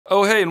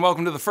Oh hey, and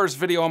welcome to the first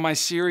video on my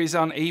series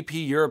on AP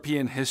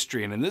European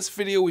history. And in this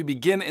video we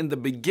begin in the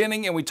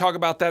beginning and we talk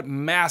about that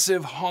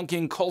massive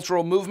honking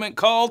cultural movement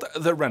called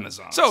the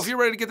Renaissance. So if you're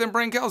ready to get them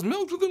brain cows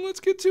milked, then let's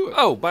get to it.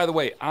 Oh, by the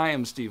way, I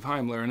am Steve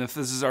Heimler, and if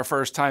this is our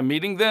first time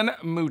meeting, then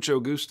mucho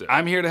gusto.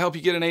 I'm here to help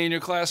you get an A in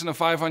your class and a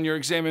 5 on your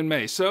exam in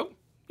May, so,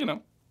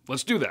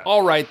 let's do that.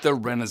 All right, the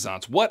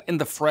Renaissance. What in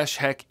the fresh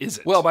heck is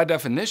it? Well, by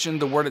definition,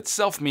 the word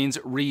itself means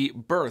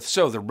rebirth.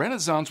 So the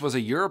Renaissance was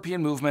a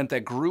European movement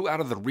that grew out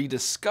of the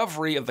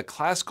rediscovery of the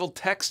classical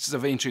texts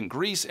of ancient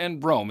Greece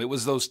and Rome. It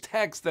was those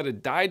texts that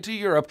had died to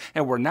Europe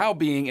and were now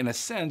being, in a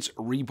sense,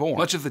 reborn.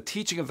 Much of the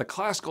teaching of the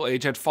classical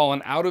age had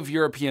fallen out of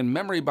European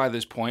memory by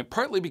this point,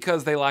 partly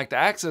because they lacked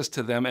access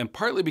to them and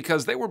partly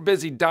because they were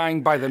busy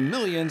dying by the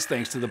millions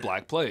thanks to the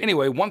Black Plague.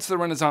 Anyway, once the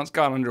Renaissance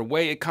got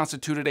underway, it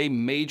constituted a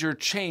major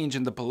change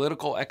in the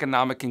political,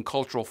 economic, and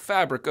cultural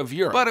fabric of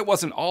Europe. But it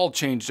wasn't all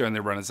changed during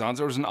the Renaissance.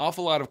 There was an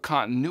awful lot of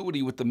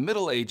continuity with the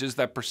Middle Ages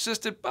that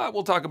persisted, but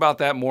we'll talk about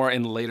that more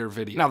in later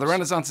videos. Now, the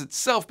Renaissance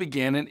itself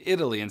began in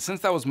Italy, and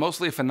since that was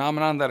mostly a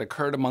phenomenon that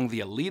occurred among the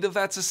elite of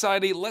that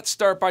society, let's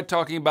start by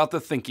talking about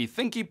the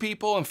thinky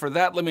people, and for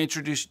that, let me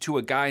introduce you to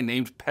a guy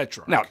named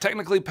Petrarch. Now,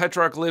 technically,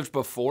 Petrarch lived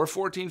before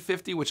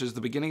 1450, which is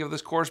the beginning of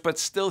this course, but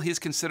still he's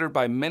considered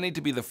by many to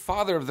be the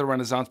father of the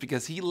Renaissance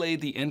because he laid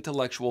the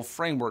intellectual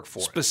framework for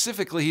it.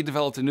 Specifically, he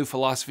developed a new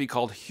philosophy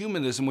called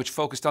humanism, which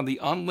focused on the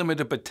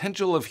unlimited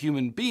potential of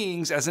human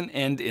beings as an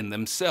end in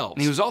themselves.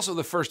 And he was also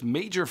the first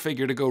major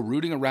figure to go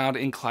rooting around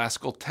in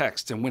classical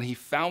texts, and when he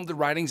found the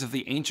writings of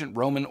the ancient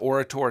Roman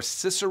orator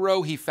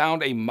Cicero, he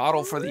found a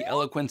model for the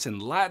eloquence in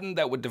Latin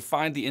that would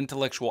define the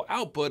intellectual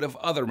output of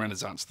other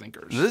Renaissance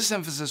thinkers. This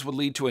emphasis would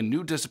lead to a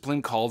new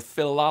discipline called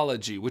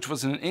philology, which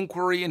was an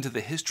inquiry into the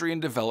history and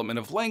development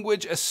of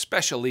language,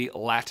 especially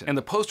Latin. And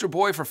the poster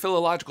boy for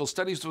philological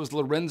studies was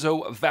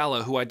Lorenzo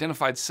Valla, who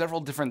identified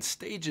several different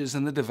stages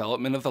in the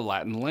development of the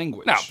Latin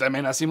language. Now, that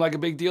may not seem like a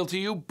big deal to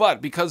you,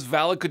 but because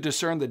Valla could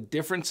discern the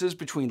differences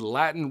between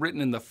Latin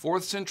written in the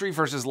 4th century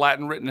versus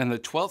Latin written in the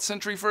 12th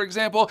century, for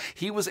example,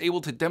 he was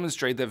able to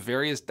demonstrate that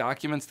various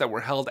documents that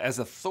were held as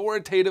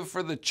authoritative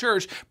for the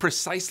church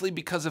precisely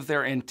because of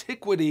their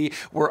antiquity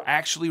were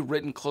actually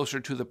written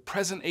closer to the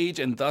present age,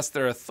 and thus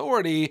their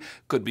authority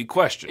could be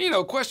questioned.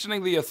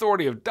 Questioning the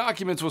authority of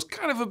documents was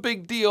kind of a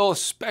big deal,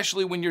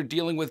 especially when you're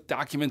dealing with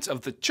documents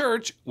of the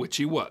church, which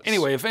he was.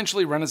 Anyway,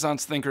 eventually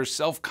Renaissance thinkers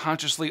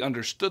self-consciously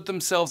understood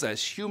themselves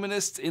as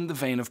humanists in the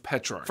vein of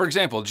Petrarch. For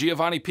example,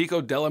 Giovanni Pico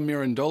della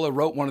Mirandola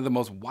wrote one of the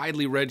most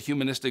widely read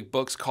humanistic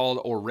books called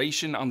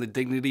Oration on the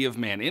Dignity of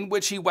Man, in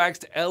which he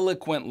waxed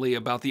eloquently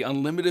about the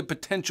unlimited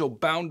potential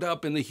bound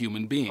up in the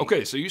human being.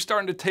 Okay, so you're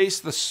starting to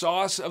taste the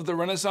sauce of the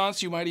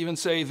Renaissance? You might even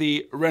say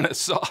the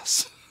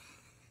Renaissance.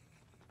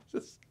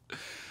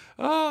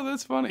 Oh,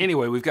 that's funny.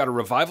 Anyway, we've got a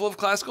revival of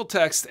classical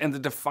texts and the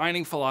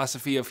defining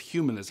philosophy of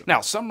humanism.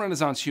 Now, some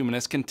Renaissance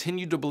humanists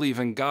continued to believe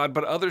in God,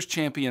 but others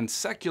championed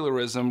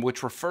secularism,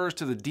 which refers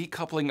to the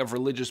decoupling of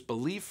religious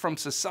belief from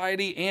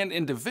society, and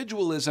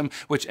individualism,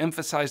 which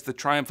emphasized the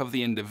triumph of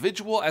the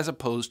individual as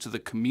opposed to the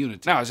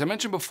community. Now, as I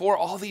mentioned before,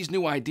 all these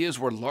new ideas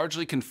were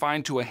largely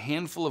confined to a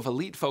handful of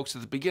elite folks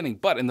at the beginning,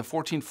 but in the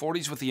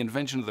 1440s, with the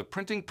invention of the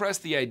printing press,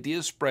 the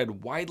ideas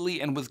spread widely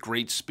and with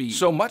great speed.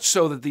 So much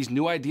so that these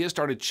new ideas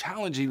started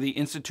challenging the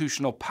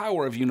institutional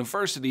power of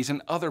universities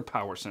and other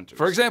power centers.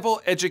 For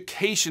example,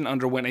 education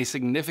underwent a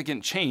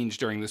significant change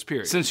during this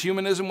period. Since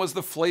humanism was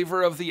the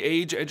flavor of the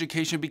age,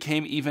 education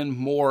became even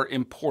more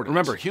important.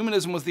 Remember,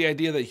 humanism was the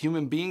idea that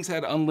human beings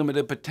had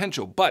unlimited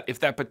potential, but if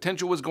that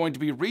potential was going to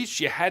be reached,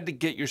 you had to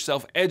get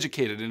yourself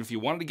educated, and if you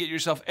wanted to get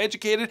yourself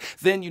educated,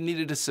 then you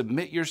needed to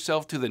submit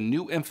yourself to the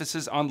new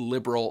emphasis on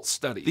liberal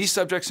studies. These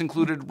subjects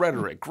included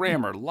rhetoric,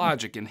 grammar,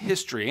 logic, and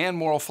history, and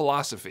moral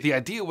philosophy. The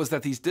idea was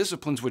that these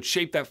disciplines would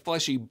shape that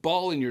fleshy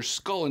ball in your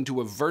skull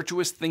into a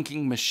virtuous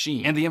thinking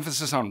machine. And the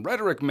emphasis on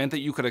rhetoric meant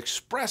that you could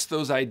express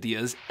those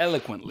ideas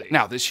eloquently.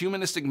 Now, this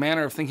humanistic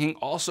manner of thinking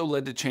also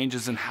led to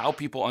changes in how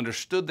people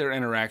understood their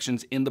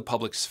interactions in the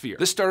public sphere.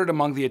 This started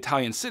among the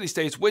Italian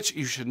city-states, which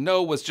you should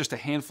know was just a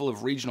handful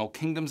of regional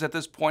kingdoms at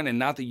this point and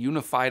not the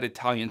unified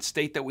Italian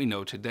state that we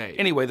know today.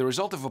 Anyway, the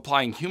result of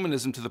applying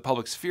humanism to the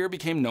public sphere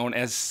became known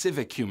as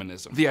civic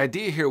humanism. The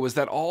idea here was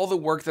that all the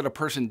work that a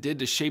person did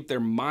to shape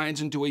their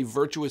minds into a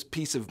virtuous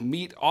piece of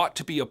meat ought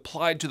to be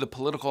applied to the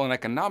political and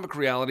economic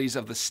realities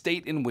of the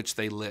state in which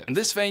they live. In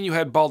this vein, you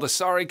had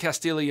Baldassare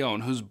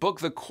Castiglione, whose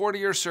book The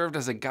Courtier served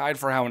as a guide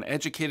for how an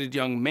educated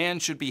young man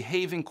should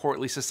behave in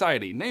courtly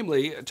society,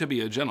 namely, to be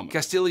a gentleman.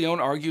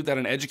 Castiglione argued that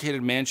an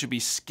educated man should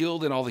be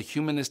skilled in all the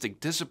humanistic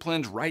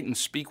disciplines, write and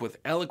speak with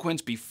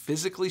eloquence, be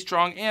physically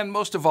strong, and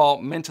most of all,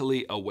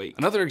 mentally awake.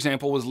 Another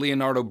example was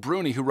Leonardo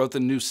Bruni, who wrote the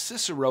New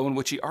Cicero, in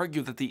which he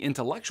argued that the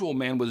intellectual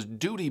man was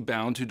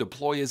duty-bound to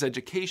deploy his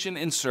education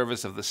in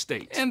service of the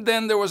state. And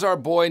then there was our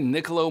boy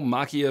Niccolo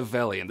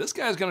Machiavelli, and this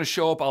guy's going to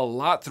show up a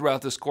lot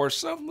throughout this course,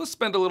 so let's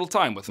spend a little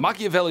time with him.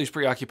 Machiavelli's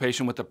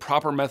preoccupation with the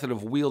proper method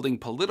of wielding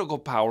political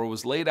power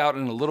was laid out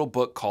in a little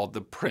book called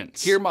The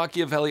Prince. Here,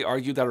 Machiavelli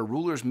argued that a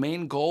ruler's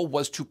main goal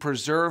was to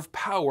preserve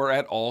power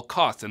at all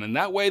costs, and in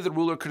that way the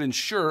ruler could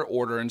ensure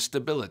order and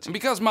stability. And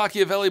because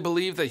Machiavelli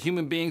believed that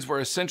human beings were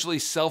essentially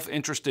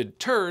self-interested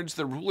turds,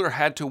 the ruler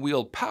had to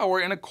wield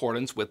power in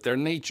accordance with their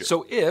nature.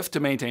 So if,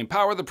 to maintain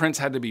power, the prince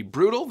had to be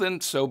brutal,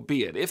 then so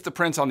be it. If the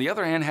prince, on the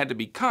other hand, had to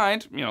be kind,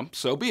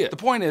 so be it. The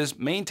point is,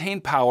 maintain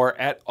power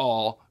at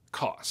all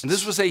costs. And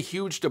this was a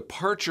huge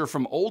departure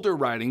from older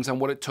writings on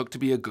what it took to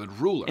be a good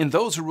ruler. In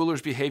those, a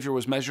ruler's behavior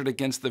was measured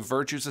against the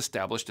virtues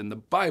established in the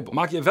Bible.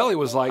 Machiavelli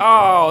was like,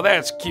 oh,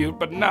 that's cute,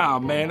 but nah,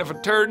 man, if a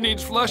turd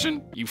needs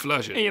flushing, you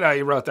flush it. He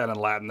wrote that in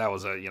Latin. That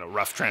was a,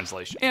 rough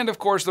translation. And of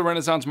course, the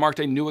Renaissance marked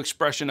a new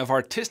expression of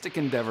artistic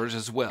endeavors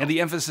as well. And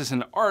the emphasis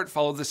in art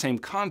followed the same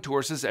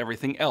contours as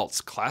everything else: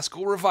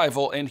 classical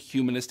revival and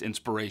humanist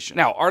inspiration.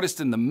 Now,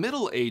 artists in the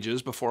Middle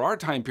Ages, before our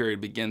time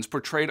period begins,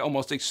 portrayed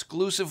almost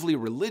exclusively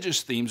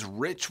religious themes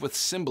rich with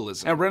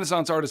symbolism. And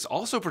Renaissance artists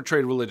also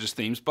portrayed religious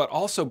themes, but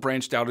also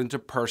branched out into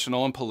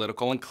personal and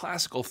political and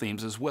classical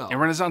themes as well. And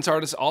Renaissance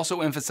artists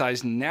also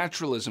emphasized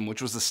naturalism,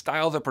 which was a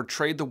style that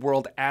portrayed the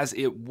world as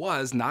it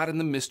was, not in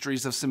the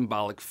mysteries of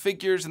symbolic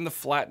figures and the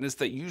flatness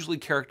that usually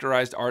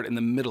characterized art in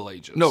the Middle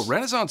Ages. No,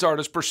 Renaissance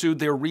artists pursued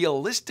their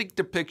realistic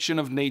depiction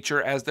of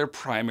nature as their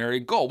primary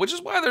goal, which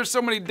is why there's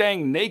so many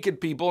dang naked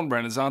people in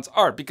Renaissance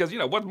art, because,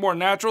 what's more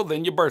natural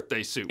than your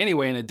birthday suit?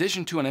 Anyway, in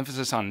addition to an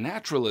emphasis on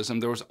naturalism,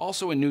 there was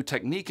also a new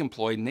technique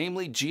employed,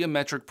 namely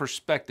geometric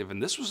perspective,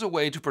 and this was a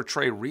way to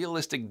portray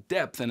realistic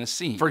depth in a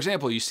scene. For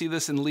example, you see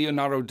this in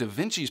Leonardo da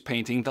Vinci's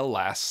painting, The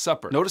Last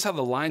Supper. Notice how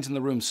the lines in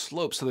the room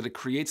slope so that it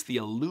creates the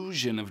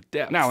illusion of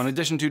depth. Now, in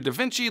addition to da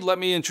Vinci, let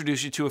me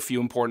introduce you to a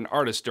few important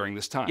artists during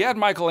this time. You had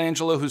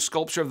Michelangelo, whose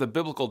sculpture of the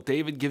biblical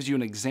David gives you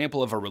an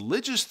example of a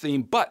religious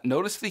theme, but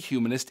notice the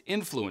humanist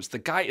influence. The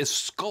guy is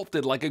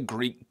sculpted like a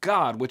Greek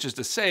god, which is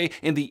to say,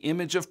 in the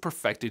image of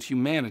perfected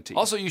humanity.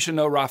 Also, you should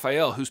know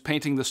Raphael, whose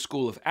painting The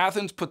School of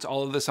Athens puts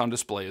all of this on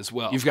display as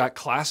well. You've got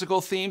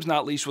classical themes,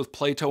 not least with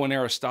Plato and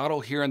Aristotle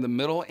here in the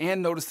middle,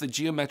 and notice the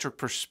geometric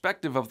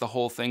perspective of the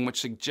whole thing,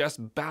 which suggests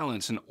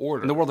balance and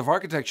order. In the world of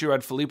architecture, you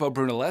had Filippo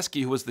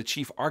Brunelleschi, who was the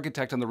chief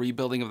architect on the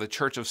rebuilding of the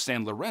Church of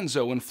San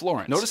Lorenzo in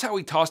Florence. Notice how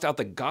he tossed out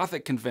the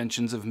Gothic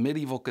conventions of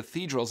medieval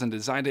cathedrals and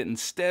designed it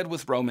instead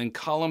with Roman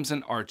columns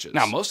and arches.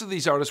 Now, most of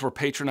these artists were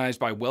patronized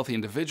by wealthy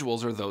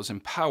individuals or those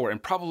in power,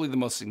 and probably the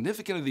most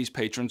significant of these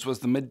patrons was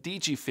the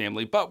Medici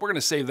family, but we're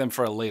gonna save them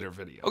for a later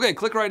video. Okay,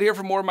 click right here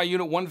for more of my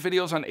Unit 1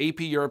 videos on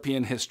AP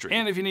European history.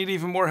 And if you need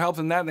even more help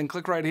than that, then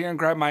click right here and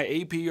grab my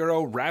AP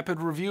Euro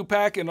Rapid Review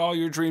Pack and all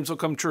your dreams will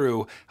come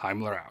true.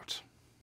 Heimler out.